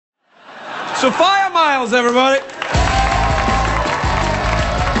Sophia Myles, everybody.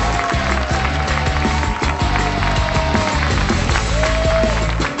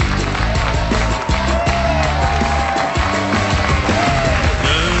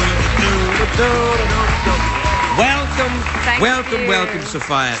 Welcome,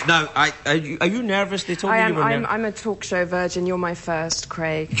 Sophia. Now, are you nervous? They told me you were nervous. I'm a talk show virgin. You're my first,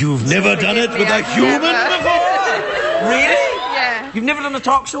 Craig. You've never done it with a human before? Really? Yeah. You've never done a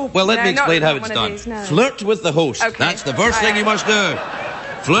talk show? Well, let me explain how it's done. No. Flirt with the host. Okay. That's the first thing you must do.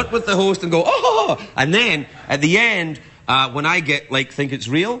 Flirt with the host and go, oh! And then, at the end, when I think it's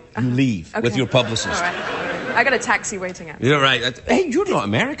real, you leave with your publicist. All right. I got a taxi waiting out. You're right. Hey, you're not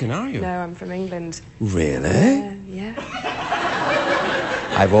American, are you? No, I'm from England. Really? Yeah.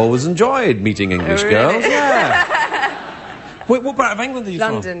 I've always enjoyed meeting English girls. Yeah. Wait, what part of England are you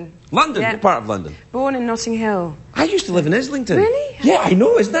from? London. London? Yeah. What part of London? Born in Notting Hill. I used to live in Islington. Really? Yeah, I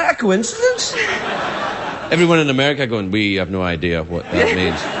know. Isn't that a coincidence? Everyone in America going, we have no idea what that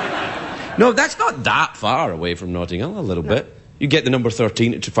means. No, that's not that far away from Notting Hill, a little bit. You get the number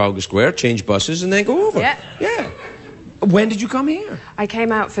 13 at Trafalgar Square, change buses, and then go over. Yeah. Yeah. When did you come here? I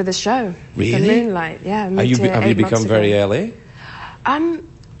came out for the show. Really? For Moonlight, yeah. Have you become very LA?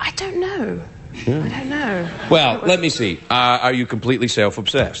 I don't know. Yeah. I don't know. Well, let me see. Are you completely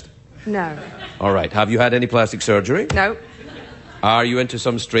self-obsessed? No. All right. Have you had any plastic surgery? No. Are you into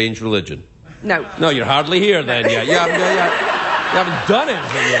some strange religion? No. No, you're hardly here then yet. You haven't done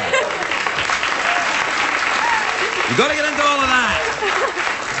anything yet. You got to get into all of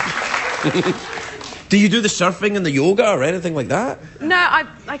that. Do you do the surfing and the yoga or anything like that? No, I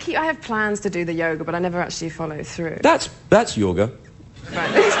have plans to do the yoga, but I never actually follow through. That's yoga. Right.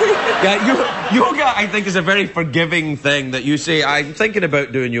 Yeah, yoga, I think, is a very forgiving thing that you say, I'm thinking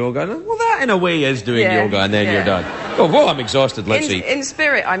about doing yoga. And, well, that, in a way, is doing yoga, and then you're done. Oh, whoa, I'm exhausted, let's see. In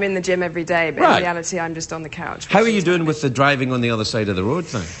spirit, I'm in the gym every day, but in reality, I'm just on the couch. How are you doing with the driving on the other side of the road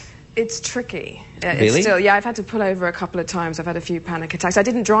thing? It's tricky. Really? I've had to pull over a couple of times. I've had a few panic attacks. I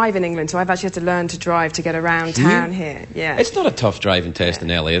didn't drive in England, so I've actually had to learn to drive to get around town here. Yeah. It's not a tough driving test in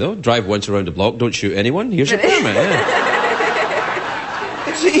LA, though. Drive once around the block, don't shoot anyone. Here's your permit,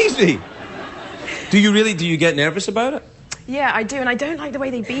 It's easy. Do you get nervous about it? Yeah, I do, and I don't like the way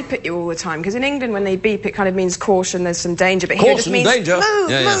they beep at you all the time, because in England, when they beep, it kind of means caution, there's some danger, but here it just means danger.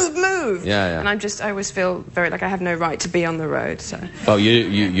 Move. Yeah. And I always feel very like I have no right to be on the road, so... Oh,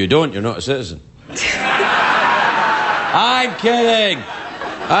 you don't? You're not a citizen? I'm kidding!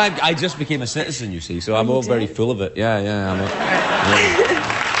 I just became a citizen, you see, so I'm all very full of it. Yeah. I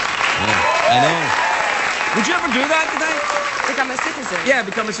know. Would you ever do that, do you think? Become a citizen? Yeah,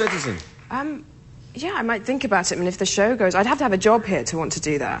 become a citizen. Yeah, I might think about it. I mean, if the show goes... I'd have to have a job here to want to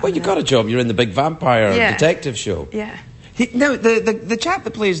do that. Well, you got a job. You're in the big vampire detective show. Yeah. Now, the chap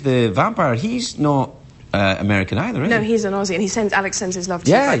that plays the vampire, he's not American either, is he? No, he's an Aussie, and Alex sends his love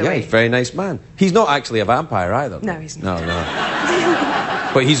to you, by the way. He's a very nice man. He's not actually a vampire either. No, he's not.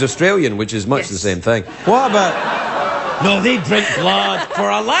 No. But he's Australian, which is much the same thing. What about... No, they drink blood for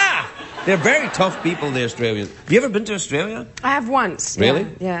a laugh. They're very tough people, the Australians. Have you ever been to Australia? I have once. Really?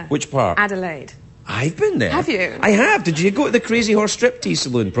 Yeah. Which part? Adelaide. I've been there. Have you? I have. Did you go to the Crazy Horse striptease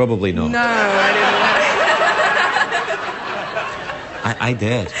saloon? Probably not. No, I didn't. I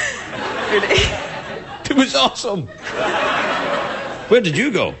did. Really? It was awesome. Where did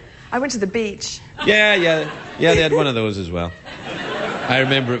you go? I went to the beach. Yeah, they had one of those as well. I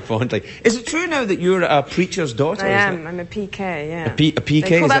remember it fondly. Is it true now that you're a preacher's daughter? I am. I'm a PK, yeah. A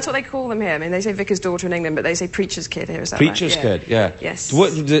PK? That's what they call them here. I mean, they say vicar's daughter in England, but they say preacher's kid here. Is that preacher's right? kid, yeah. Yes.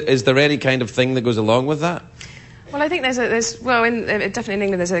 Is there any kind of thing that goes along with that? Well, I think definitely in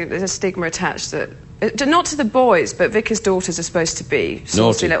England there's a stigma attached that, not to the boys, but vicars' daughters are supposed to be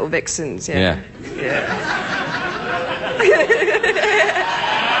saucy little vixens. Yeah.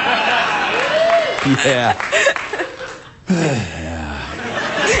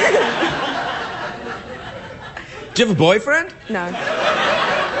 Do you have a boyfriend? No.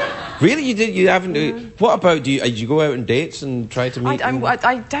 Really? You haven't? What about, do you go out on dates and try to meet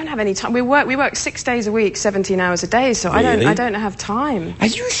I don't have any time. We work 6 days a week, 17 hours a day, so really? I don't have time. Are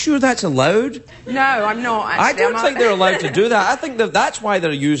you sure that's allowed? No, I'm not, actually. I don't think they're allowed to do that. I think that's why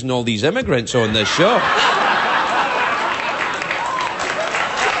they're using all these immigrants on this show.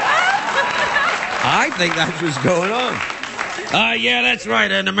 I think that's what's going on. Yeah, that's right.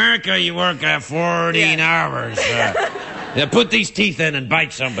 In America, you work 14 hours. Put these teeth in and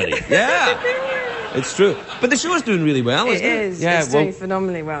bite somebody. Yeah, it's true. But the show's doing really well, isn't it? It is. Yeah, it's doing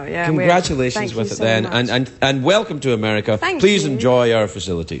phenomenally well. Yeah. Congratulations with it then, and welcome to America. Please enjoy our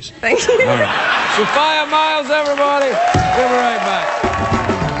facilities. Thank you. All right. Sophia Myles, everybody. We'll be right back.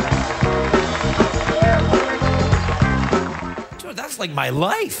 like my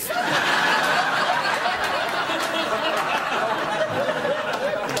life.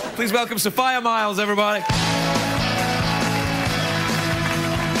 Please welcome Sophia Myles, everybody.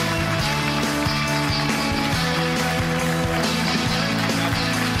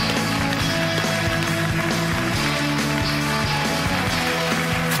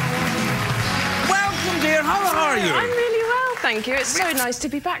 How are you? I'm really well, thank you. It's so nice to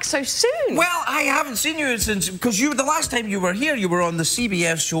be back so soon. Well, I haven't seen you since... Because the last time you were here, you were on the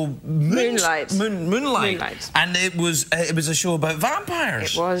CBS show... Moonlight. Moonlight. And it was a show about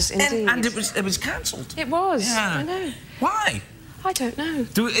vampires. It was, indeed. And it was cancelled. It was, yeah. I know. Why? I don't know.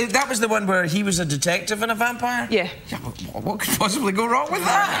 That was the one where he was a detective and a vampire? Yeah. What could possibly go wrong with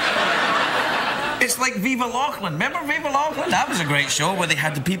that? It's like Viva Lachlan. Remember Viva Lachlan? That was a great show where they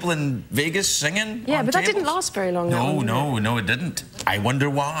had the people in Vegas singing. Yeah, but that didn't last very long. No, it didn't. I wonder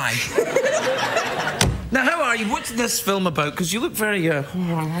why. Now, how are you? What's this film about? Because you look very...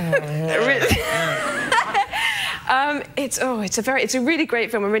 It's a really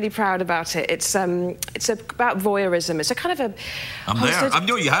great film. I'm really proud about it. It's about voyeurism. It's a kind of a... I'm there. I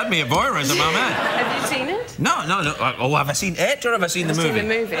know you had me at voyeurism, I'm in. Have you seen it? No. Oh, have I seen it or have I seen the movie? I've seen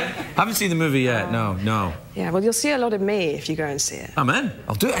the movie. Haven't seen the movie yet, no. Yeah, well, you'll see a lot of me if you go and see it. I'm in.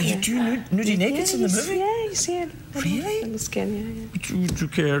 I'll do it. Are you nudie naked in the movie? Yeah, you see it. Really? On the skin, yeah. Would you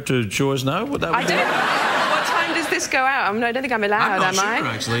care to show us now what that was? I do. What time does this go out? I don't think I'm allowed, am I? I'm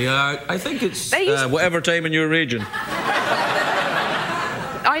not sure, actually. I think it's whatever time in your region.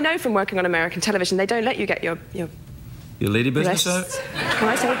 I know from working on American television, they don't let you get your lady business out? Can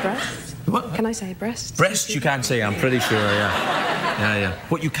I say breasts? What? Can I say breasts? Breasts you can't say, I'm pretty sure, yeah.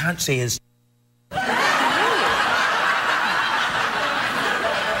 What you can't say is...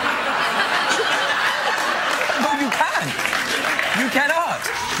 You cannot.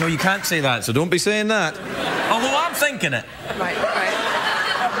 No, you can't say that, so don't be saying that. Although I'm thinking it. Right.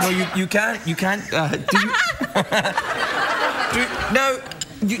 No, you can't,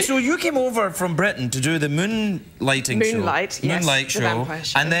 so you came over from Britain to do the Moonlight show. Moonlight show.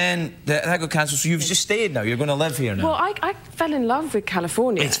 And then that got cancelled, so you've just stayed now. You're going to live here now. Well, I fell in love with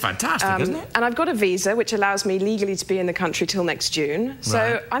California. It's fantastic, isn't it? And I've got a visa which allows me legally to be in the country till next June.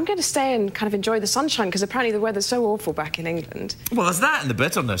 So I'm going to stay and kind of enjoy the sunshine because apparently the weather's so awful back in England. Well, there's that and the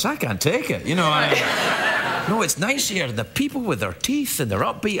bitterness. I can't take it. You know, no, it's nice here. The people with their teeth and their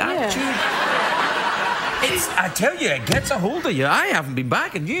upbeat attitude. I tell you, it gets a hold of you. I haven't been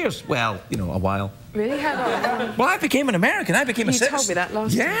back in years. Well, a while. Really? How long? Well, I became an American. I became a citizen. You told me that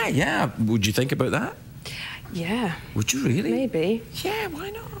last time. Yeah. Would you think about that? Yeah. Would you really? Maybe. Yeah,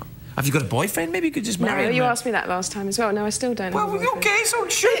 why not? Have you got a boyfriend? Maybe you could just marry him. No, you asked me that last time as well. No, I still don't have a boyfriend. Okay, so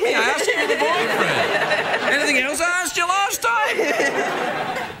shoot me. I asked you for the boyfriend. Anything else I asked you last time?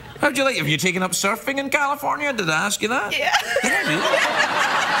 How'd you like? Have you taken up surfing in California? Did I ask you that? Yeah.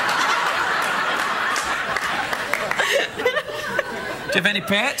 Do you have any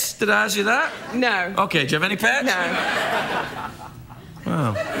pets? Did I ask you that? No. Okay, do you have any pets?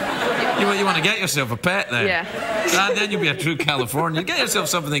 No. Well, you want to get yourself a pet then? Yeah. And then you'll be a true Californian. Get yourself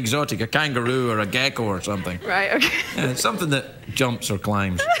something exotic, a kangaroo or a gecko or something. Right, okay. Yeah, something that jumps or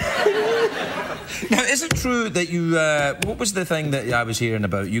climbs. Now, is it true that you... what was the thing that I was hearing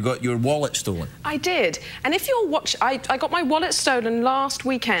about? You got your wallet stolen. I did. And if you're I got my wallet stolen last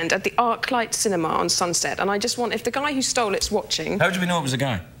weekend at the ArcLight Cinema on Sunset. And I just want... If the guy who stole it's watching... How do we know it was a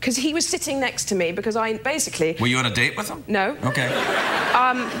guy? Because he was sitting next to me because I basically... Were you on a date with him? No. Okay.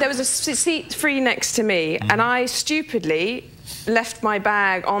 There was a seat free next to me and I stupidly left my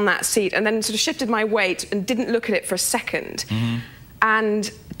bag on that seat and then sort of shifted my weight and didn't look at it for a second.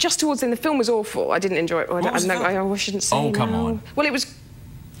 And just towards the end, the film was awful. I didn't enjoy it. I shouldn't say. Oh, come on. Well, it was...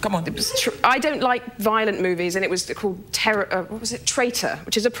 Come on. It was I don't like violent movies, and it was called what was it? Traitor,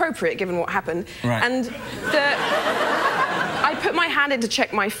 which is appropriate given what happened. Right. And I put my hand in to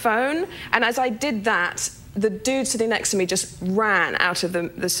check my phone, and as I did that, the dude sitting next to me just ran out of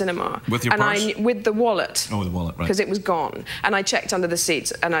the cinema. With your purse? With the wallet. Oh, with the wallet, right. Because it was gone. And I checked under the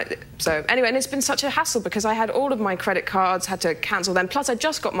seats. So, anyway, and it's been such a hassle because I had all of my credit cards, had to cancel them. Plus, I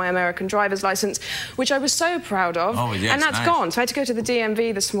just got my American driver's license, which I was so proud of. Oh, yes, and that's gone. So I had to go to the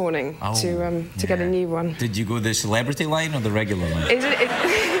DMV this morning to get a new one. Did you go the celebrity line or the regular line?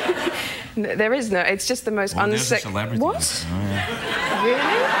 No, there is no. It's just the most there's a celebrity What? Line. Oh, yeah.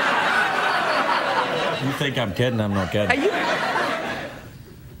 Really? You think I'm kidding? I'm not kidding. Are you?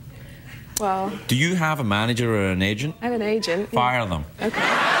 Well... Do you have a manager or an agent? I have an agent. Fire them. Okay.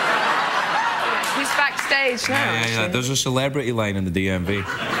 He's backstage now. Yeah. There's a celebrity line in the DMV. Do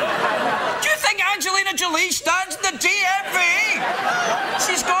you think Angelina Jolie stands in the DMV?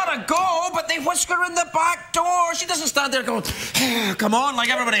 She's got to go, but They whisk her in the back door. She doesn't stand there going, come on, like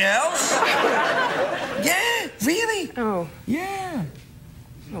everybody else. Yeah, really? Oh. Yeah.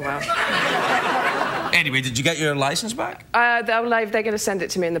 Oh, well. Anyway, did you get your license back? They're going to send it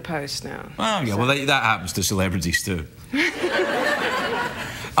to me in the post now. Oh, yeah, well, that happens to celebrities, too.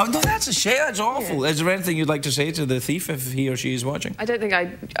 Oh, no, that's a shame. That's awful. Yeah. Is there anything you'd like to say to the thief if he or she is watching? I don't think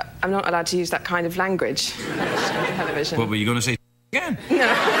I'm not allowed to use that kind of language on television. What were you going to say again?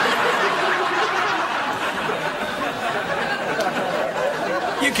 No.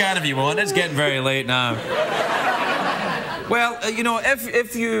 You can if you want. It's getting very late now. Well, you know,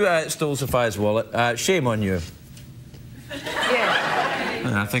 if you stole Sophia's wallet, shame on you.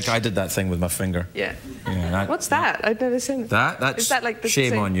 Yeah. I think I did that thing with my finger. Yeah. Yeah. What's that? I've never seen that. Is that like the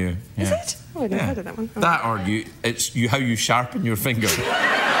shame same? on you? Yeah. Is it? Oh, I've never heard of that one. Oh. That or you? It's how you sharpen your finger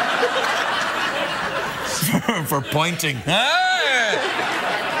for pointing. All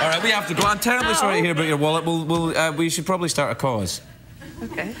right, we have to go. I'm terribly sorry to hear about your wallet. We should probably start a cause.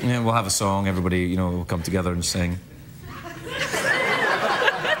 Okay. Yeah, we'll have a song. Everybody, you know, will come together and sing.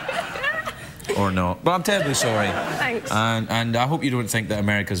 Or not. But I'm terribly sorry. Thanks. And I hope you don't think that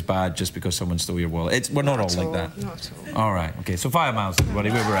America's bad just because someone stole your wallet. We're not all like that. Not at all. All right. Okay. Sophia Myles,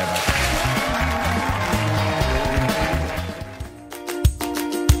 everybody. We'll be right back.